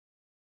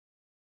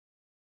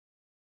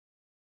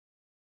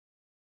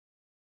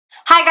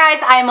Hi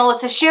guys, I'm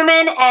Melissa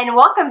Schuman and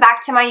welcome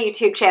back to my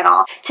YouTube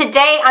channel.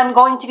 Today I'm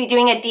going to be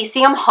doing a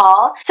Deciem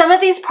haul. Some of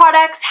these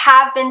products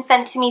have been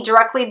sent to me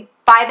directly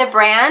by the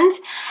brand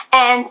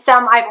and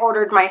some I've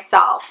ordered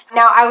myself.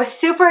 Now I was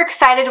super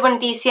excited when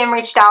Deciem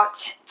reached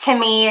out to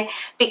me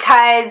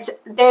because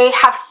they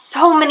have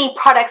so many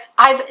products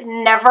I've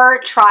never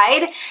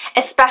tried,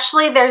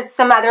 especially there's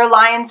some other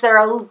lines that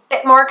are a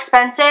bit more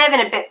expensive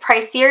and a bit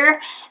pricier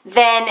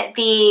than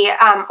the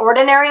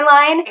Ordinary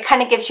line. It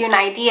kind of gives you an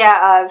idea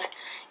of,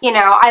 you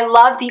know, I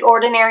love the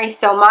Ordinary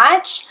so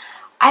much.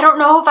 I don't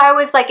know if I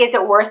was like, is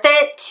it worth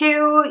it to,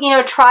 you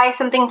know, try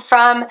something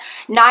from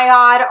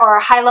Niod or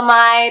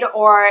Hylamide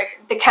or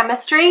the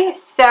Chemistry?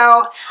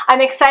 So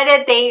I'm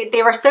excited.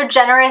 They were so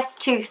generous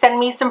to send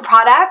me some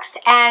products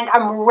and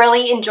I'm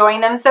really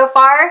enjoying them so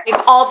far. They've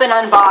all been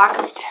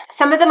unboxed.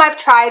 Some of them I've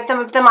tried, some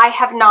of them I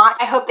have not.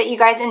 I hope that you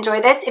guys enjoy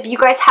this. If you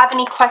guys have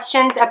any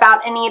questions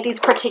about any of these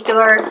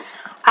particular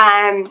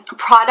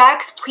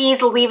products,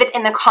 please leave it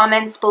in the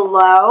comments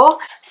below.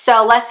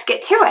 So let's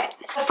get to it.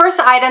 The first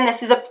item,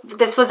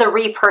 this was a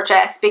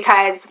repurchase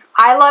because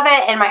I love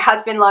it and my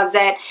husband loves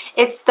it.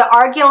 It's the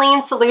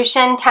Arguline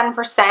Solution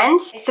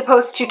 10%. It's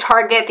supposed to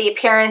target the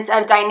appearance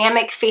of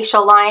dynamic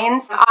facial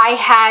lines. I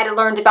had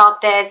learned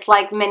about this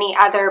like many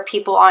other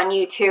people on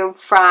YouTube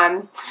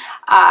from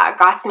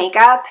Goss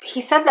Makeup.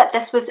 He said that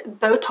this was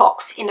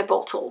Botox in a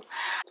bottle.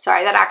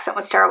 Sorry, that accent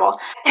was terrible.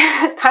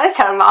 Kind of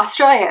sounded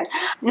Australian.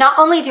 Not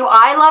only do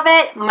I love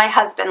it, my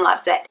husband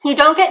loves it. You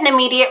don't get an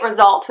immediate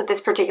result with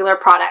this particular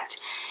product.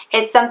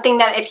 It's something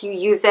that if you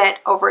use it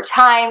over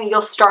time,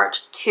 you'll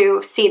start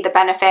to see the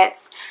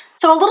benefits.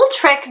 So a little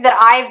trick that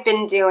I've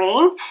been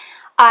doing,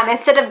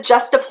 instead of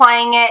just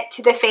applying it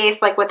to the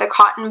face like with a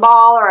cotton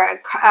ball or a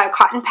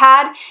cotton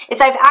pad,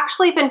 is I've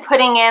actually been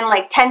putting in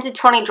like 10 to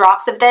 20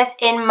 drops of this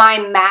in my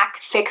MAC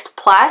Fix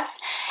Plus,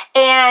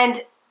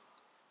 and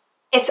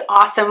it's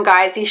awesome,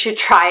 guys. You should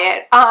try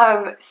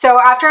it. So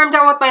after I'm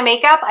done with my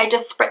makeup, I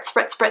just spritz,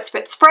 spritz, spritz,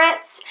 spritz,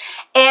 spritz.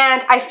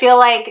 And I feel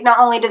like not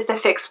only does the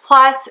Fix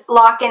Plus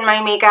lock in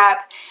my makeup,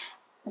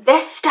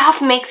 this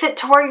stuff makes it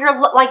to where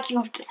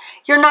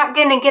you're not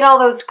gonna get all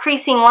those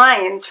creasing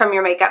lines from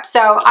your makeup.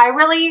 So I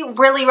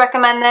really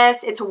recommend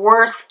this. It's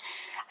worth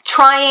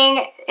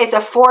trying. It's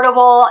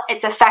affordable,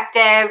 it's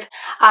effective.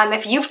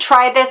 If you've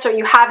tried this or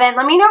you haven't,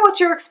 let me know what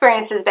your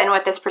experience has been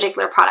with this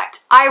particular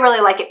product. I really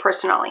like it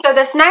personally. So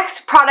this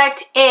next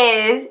product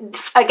is,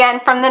 again,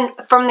 from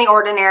the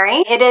Ordinary.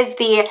 It is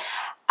the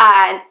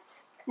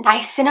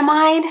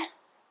niacinamide.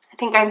 I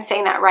think I'm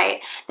saying that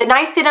right. The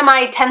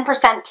niacinamide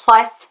 10%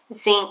 plus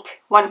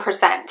zinc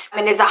 1%.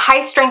 It is a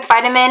high strength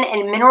vitamin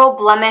and mineral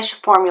blemish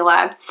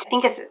formula. I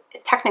think it's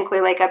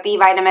technically like a B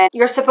vitamin.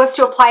 You're supposed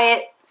to apply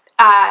it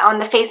on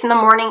the face in the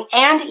morning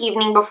and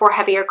evening before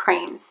heavier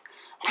creams.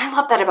 And I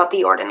love that about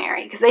the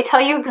Ordinary because they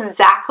tell you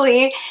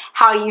exactly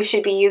how you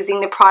should be using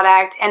the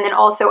product and then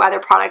also other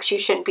products you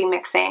shouldn't be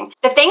mixing.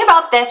 The thing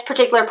about this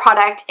particular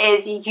product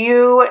is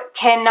you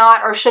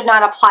cannot or should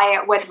not apply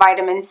it with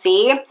vitamin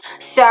C.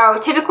 So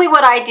typically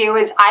what I do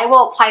is I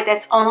will apply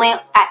this only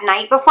at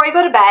night before I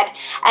go to bed,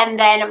 and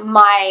then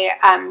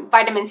my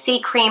vitamin C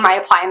cream I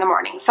apply in the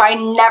morning. So I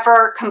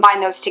never combine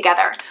those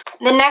together.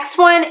 The next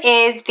one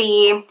is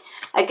the,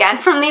 again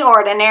from the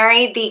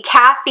Ordinary, the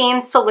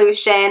Caffeine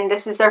Solution.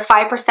 This is their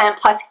 5%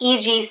 plus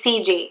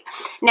EGCG.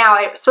 Now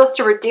it's supposed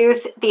to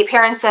reduce the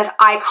appearance of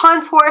eye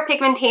contour,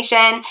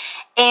 pigmentation,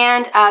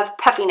 and of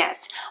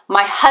puffiness.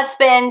 My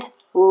husband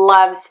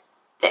loves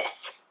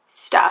this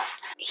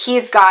stuff.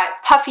 He's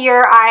got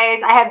puffier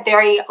eyes. I have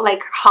very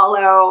like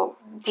hollow,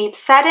 deep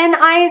set in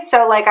eyes.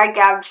 So like I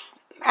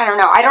don't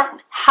know, I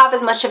don't have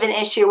as much of an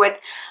issue with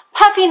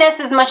puffiness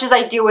as much as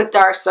I do with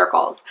dark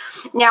circles.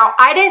 Now,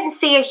 I didn't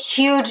see a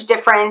huge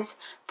difference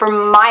for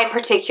my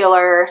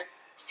particular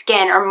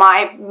skin or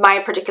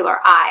my particular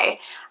eye,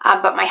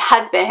 but my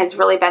husband has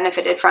really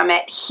benefited from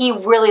it. He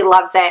really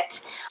loves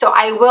it. So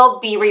I will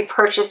be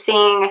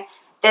repurchasing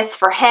this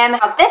for him.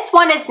 Now, this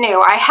one is new.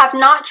 I have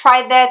not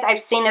tried this. I've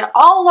seen it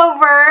all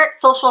over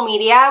social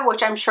media,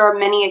 which I'm sure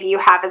many of you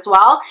have as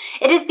well.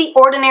 It is the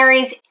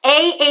Ordinary's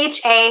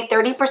AHA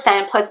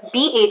 30% plus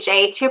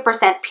BHA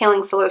 2%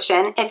 peeling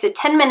solution. It's a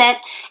 10-minute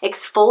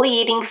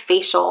exfoliating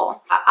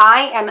facial.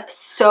 I am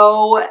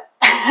so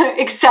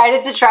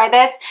excited to try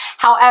this.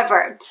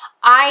 However,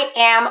 I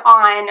am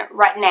on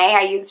Retin-A.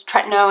 I use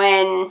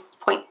tretinoin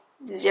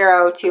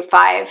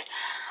 0.025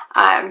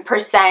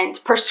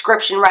 percent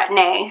prescription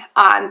Retin-A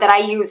that I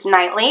use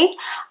nightly.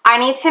 I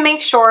need to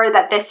make sure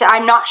that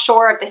I'm not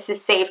sure if this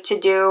is safe to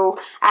do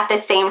at the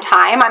same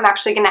time. I'm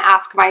actually going to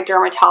ask my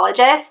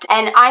dermatologist,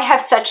 and I have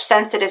such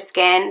sensitive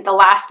skin. The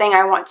last thing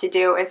I want to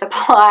do is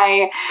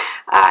apply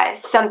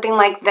something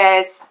like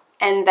this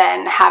and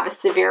then have a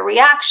severe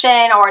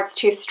reaction, or it's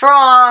too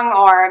strong,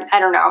 or I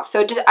don't know.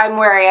 So just, I'm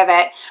wary of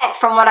it.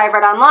 From what I've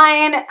read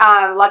online,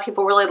 a lot of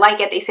people really like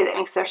it. They say that it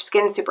makes their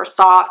skin super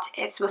soft.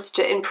 It's supposed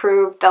to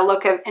improve the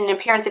look of and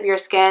appearance of your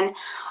skin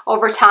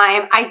over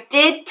time. I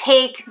did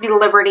take the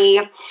liberty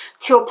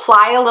to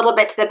apply a little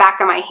bit to the back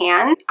of my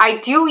hand. I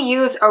do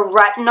use a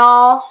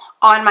retinol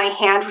on my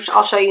hand, which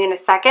I'll show you in a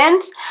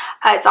second.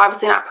 It's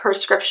obviously not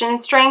prescription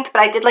strength,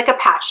 but I did like a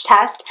patch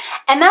test.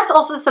 And that's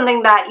also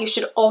something that you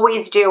should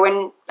always do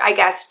when, I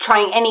guess,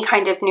 trying any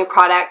kind of new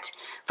product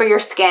for your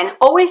skin.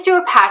 Always do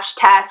a patch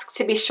test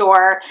to be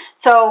sure.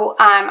 So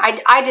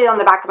I did it on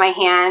the back of my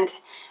hand.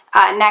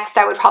 Next,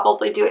 I would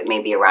probably do it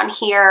maybe around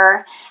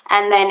here.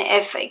 And then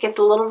if it gets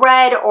a little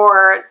red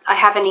or I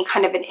have any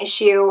kind of an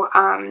issue,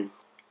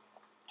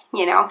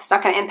 you know, it's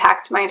not going to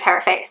impact my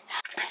entire face.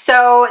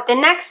 So the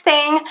next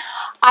thing,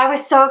 I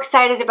was so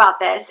excited about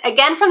this.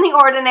 Again, from The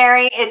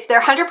Ordinary, it's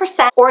their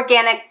 100%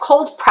 organic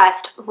cold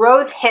pressed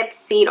rose hip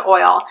seed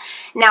oil.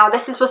 Now,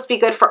 this is supposed to be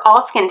good for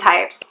all skin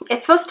types.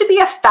 It's supposed to be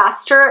a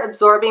faster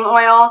absorbing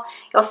oil.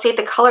 You'll see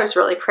the color is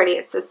really pretty.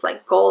 It's this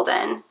like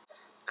golden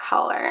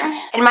color.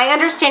 And my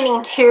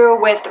understanding too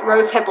with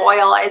rose hip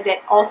oil is it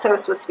also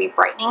is supposed to be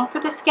brightening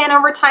for the skin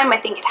over time. I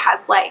think it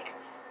has like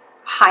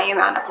high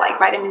amount of like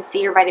vitamin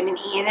C or vitamin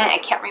E in it. I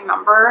can't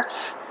remember.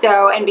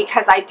 So, and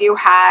because I do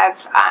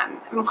have,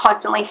 I'm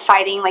constantly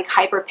fighting like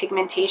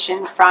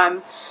hyperpigmentation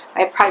from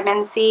my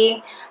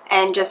pregnancy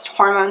and just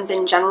hormones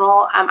in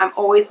general, I'm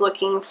always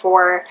looking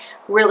for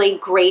really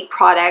great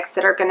products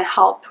that are going to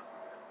help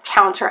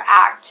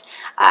counteract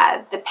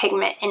the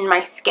pigment in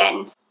my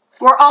skin.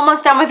 We're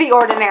almost done with The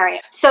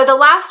Ordinary. So the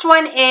last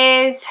one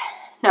is,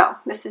 no,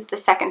 this is the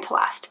second to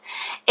last,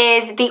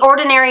 is The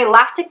Ordinary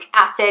Lactic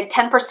Acid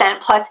 10%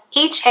 plus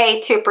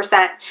HA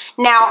 2%.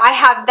 Now, I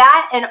have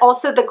that and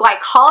also the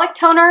glycolic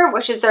toner,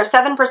 which is their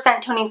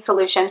 7% toning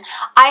solution.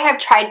 I have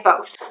tried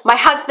both. My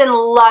husband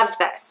loves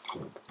this.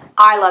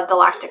 I love the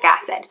lactic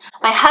acid.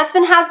 My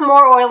husband has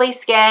more oily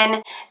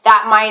skin.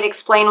 That might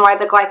explain why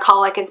the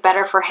glycolic is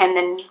better for him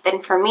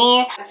than for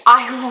me.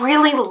 I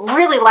really,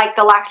 really like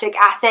the lactic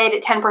acid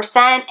at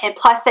 10% and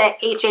plus the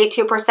HA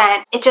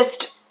 2%. It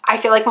just, I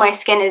feel like my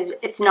skin is,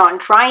 it's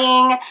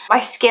non-drying.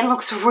 My skin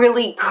looks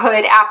really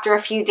good after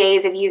a few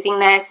days of using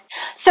this.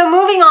 So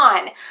moving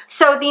on.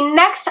 So the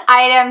next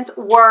items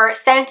were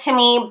sent to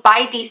me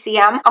by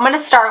Deciem. I'm going to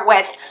start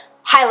with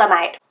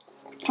Hylamide.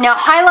 Now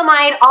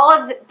Hylamide, all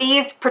of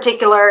these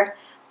particular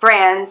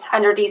brands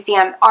under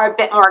Deciem are a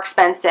bit more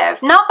expensive.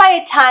 Not by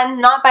a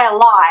ton, not by a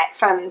lot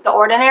from The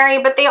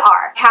Ordinary, but they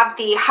are. I have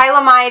the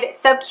Hylamide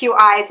Sub-Q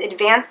Eyes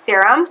Advanced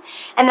Serum,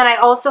 and then I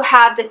also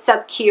have the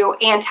Sub-Q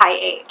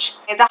Anti-Age.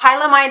 The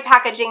Hylamide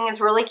packaging is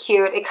really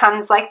cute. It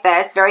comes like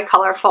this, very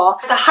colorful.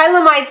 The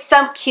Hylamide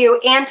Sub-Q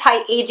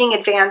Anti-Aging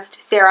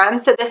Advanced Serum,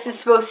 so this is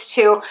supposed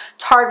to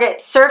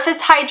target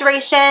surface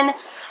hydration,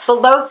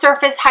 below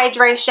surface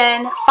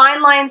hydration,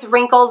 fine lines,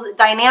 wrinkles,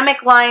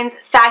 dynamic lines,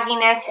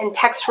 sagginess, and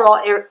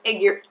textural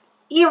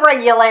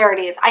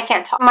irregularities. I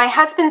can't talk. My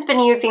husband's been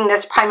using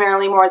this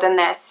primarily more than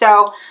this,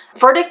 so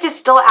verdict is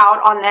still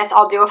out on this.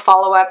 I'll do a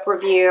follow-up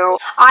review.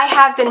 I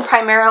have been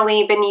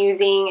primarily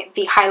using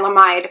the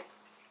Hylamide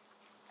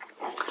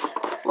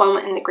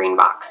one in the green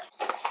box.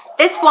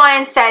 This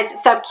one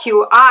says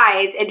Sub-Q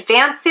Eyes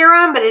Advanced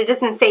Serum, but it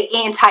doesn't say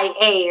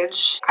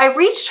Anti-Age. I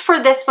reached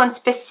for this one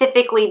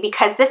specifically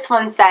because this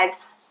one says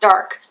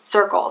dark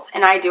circles,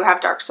 and I do have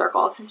dark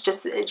circles. It's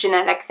just a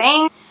genetic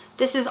thing.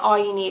 This is all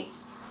you need.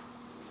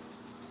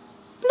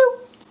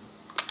 Bloop.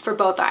 For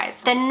both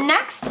eyes. The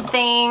next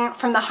thing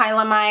from the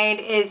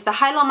Hylamide is the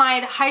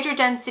Hylamide Hydro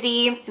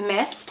Density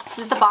Mist. This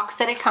is the box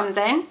that it comes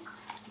in.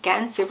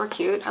 Again, super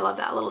cute. I love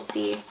that little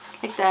C,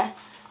 like the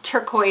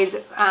turquoise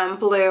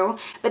blue,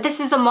 but this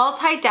is a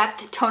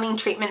multi-depth toning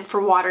treatment for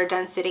water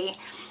density.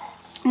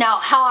 Now,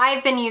 how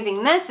I've been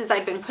using this is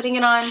I've been putting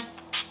it on,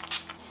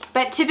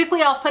 but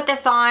typically I'll put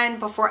this on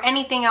before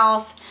anything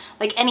else,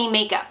 like any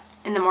makeup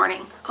in the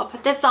morning. I'll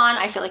put this on.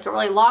 I feel like it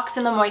really locks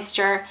in the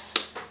moisture.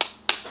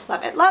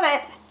 Love it, love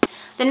it.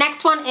 The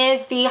next one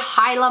is the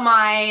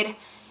Hylamide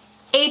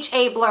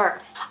HA Blur.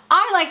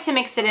 I like to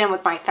mix it in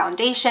with my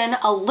foundation.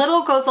 A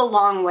little goes a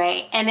long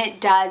way, and it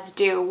does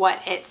do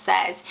what it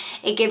says.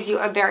 It gives you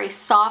a very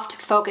soft,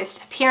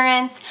 focused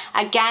appearance.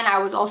 Again,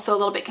 I was also a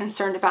little bit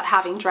concerned about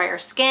having drier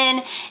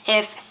skin.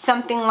 If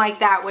something like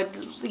that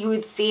you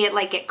would see it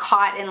like get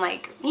caught in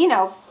like, you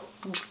know,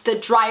 the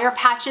drier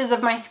patches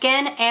of my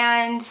skin,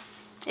 and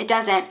it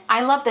doesn't.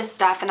 I love this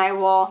stuff, and I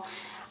will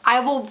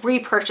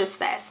repurchase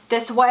this.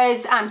 This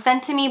was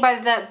sent to me by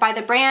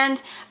the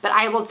brand, but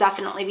I will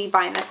definitely be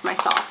buying this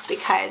myself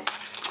because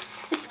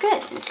it's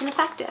good, it's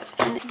effective.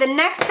 And the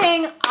next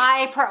thing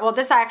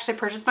this I actually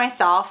purchased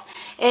myself.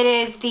 It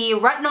is the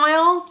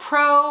Retin-Oil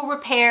Pro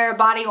Repair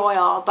Body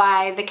Oil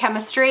by The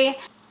Chemistry.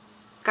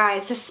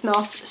 Guys, this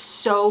smells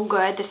so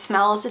good. The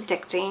smell is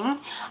addicting.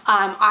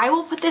 I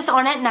will put this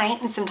on at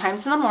night and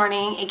sometimes in the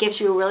morning. It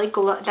gives you a really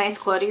nice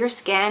glow to your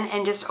skin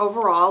and just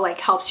overall like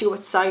helps you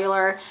with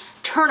cellular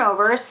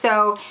turnover.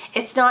 So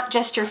it's not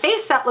just your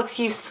face that looks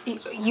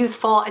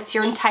youthful, it's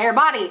your entire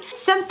body.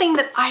 Something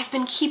that I've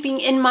been keeping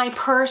in my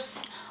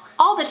purse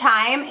all the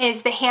time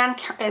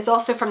is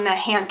also from the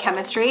Hand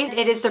Chemistry.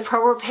 It is the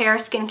Pro Repair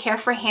Skincare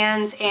for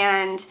Hands,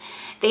 and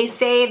they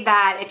say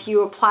that if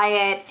you apply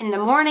it in the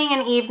morning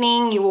and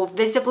evening, you will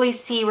visibly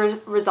see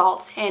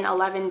results in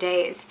 11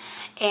 days.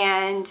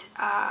 And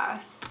I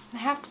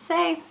have to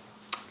say,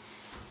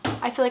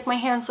 I feel like my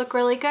hands look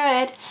really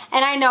good.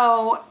 And I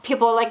know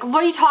people are like,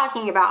 what are you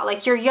talking about?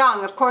 Like, you're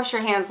young, of course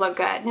your hands look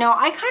good. No,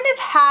 I kind of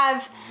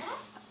have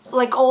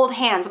like old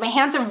hands. My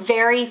hands are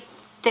very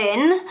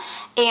thin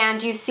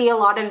and you see a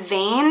lot of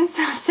veins.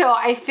 So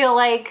I feel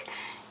like,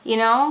 you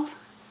know,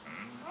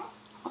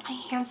 my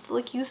hands to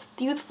look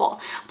youthful.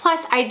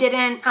 Plus I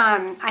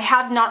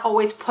have not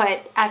always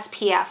put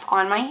SPF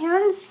on my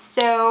hands.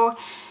 So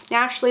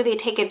naturally they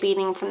take a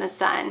beating from the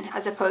sun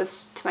as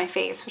opposed to my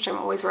face, which I'm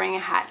always wearing a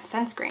hat and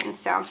sunscreen.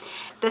 So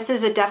this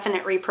is a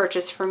definite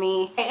repurchase for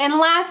me. And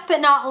last but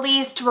not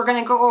least, we're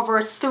gonna go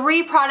over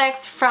 3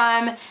 products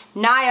from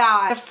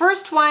NIOD. The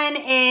first one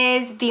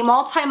is the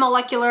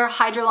multi-molecular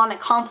hydrolonic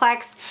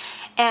complex,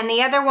 and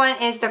the other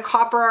one is the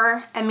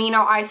copper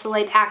amino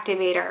isolate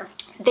activator.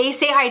 They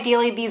say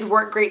ideally these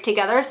work great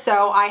together,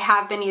 so I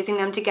have been using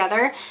them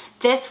together.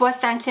 This was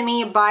sent to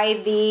me by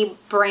the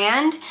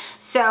brand,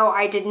 so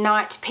I did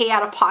not pay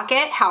out of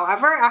pocket.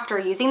 However, after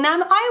using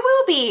them, I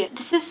will be.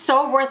 This is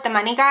so worth the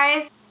money,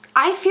 guys.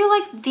 I feel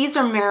like these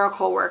are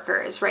miracle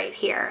workers right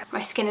here.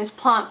 My skin is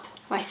plump.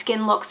 My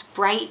skin looks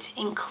bright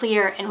and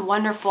clear and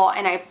wonderful,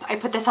 and I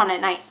put this on at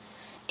night.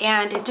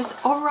 And it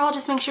just overall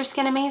just makes your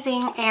skin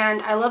amazing,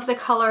 and I love the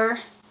color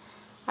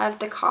of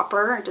the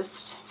copper. It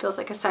just feels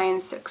like a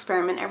science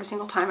experiment every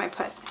single time I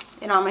put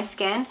it on my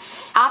skin.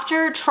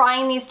 After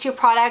trying these 2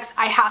 products,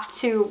 I have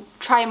to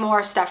try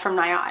more stuff from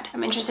NIOD.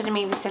 I'm interested in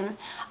maybe some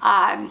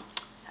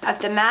of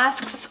the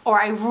masks,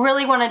 or I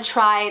really want to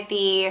try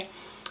the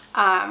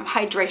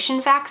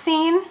hydration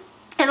vaccine.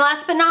 And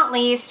last but not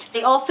least,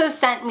 they also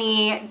sent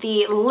me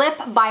the Lip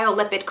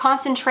Biolipid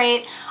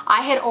Concentrate.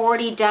 I had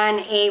already done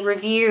a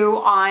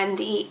review on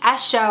the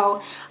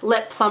Esho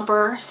Lip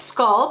Plumper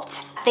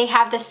Sculpt. They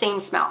have the same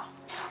smell.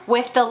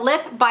 With the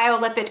Lip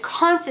Biolipid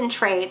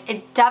Concentrate,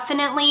 it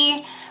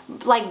definitely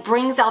like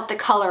brings out the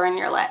color in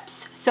your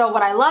lips. So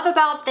what I love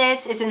about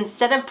this is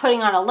instead of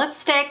putting on a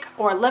lipstick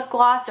or lip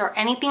gloss or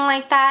anything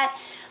like that,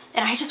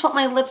 and I just want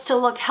my lips to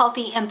look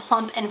healthy and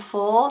plump and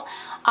full,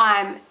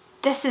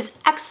 this is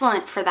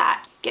excellent for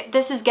that.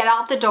 This is get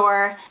out the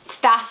door,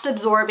 fast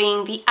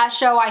absorbing. The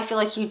Esho, I feel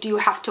like you do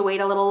have to wait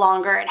a little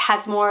longer. It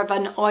has more of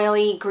an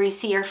oily,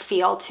 greasier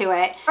feel to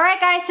it. All right,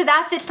 guys, so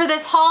that's it for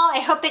this haul. I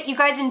hope that you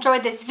guys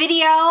enjoyed this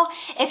video.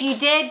 If you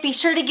did, be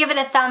sure to give it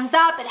a thumbs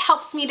up. It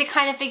helps me to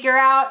kind of figure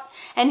out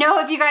and know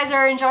if you guys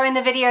are enjoying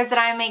the videos that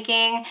I'm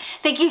making.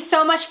 Thank you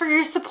so much for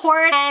your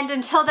support, and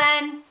until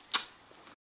then,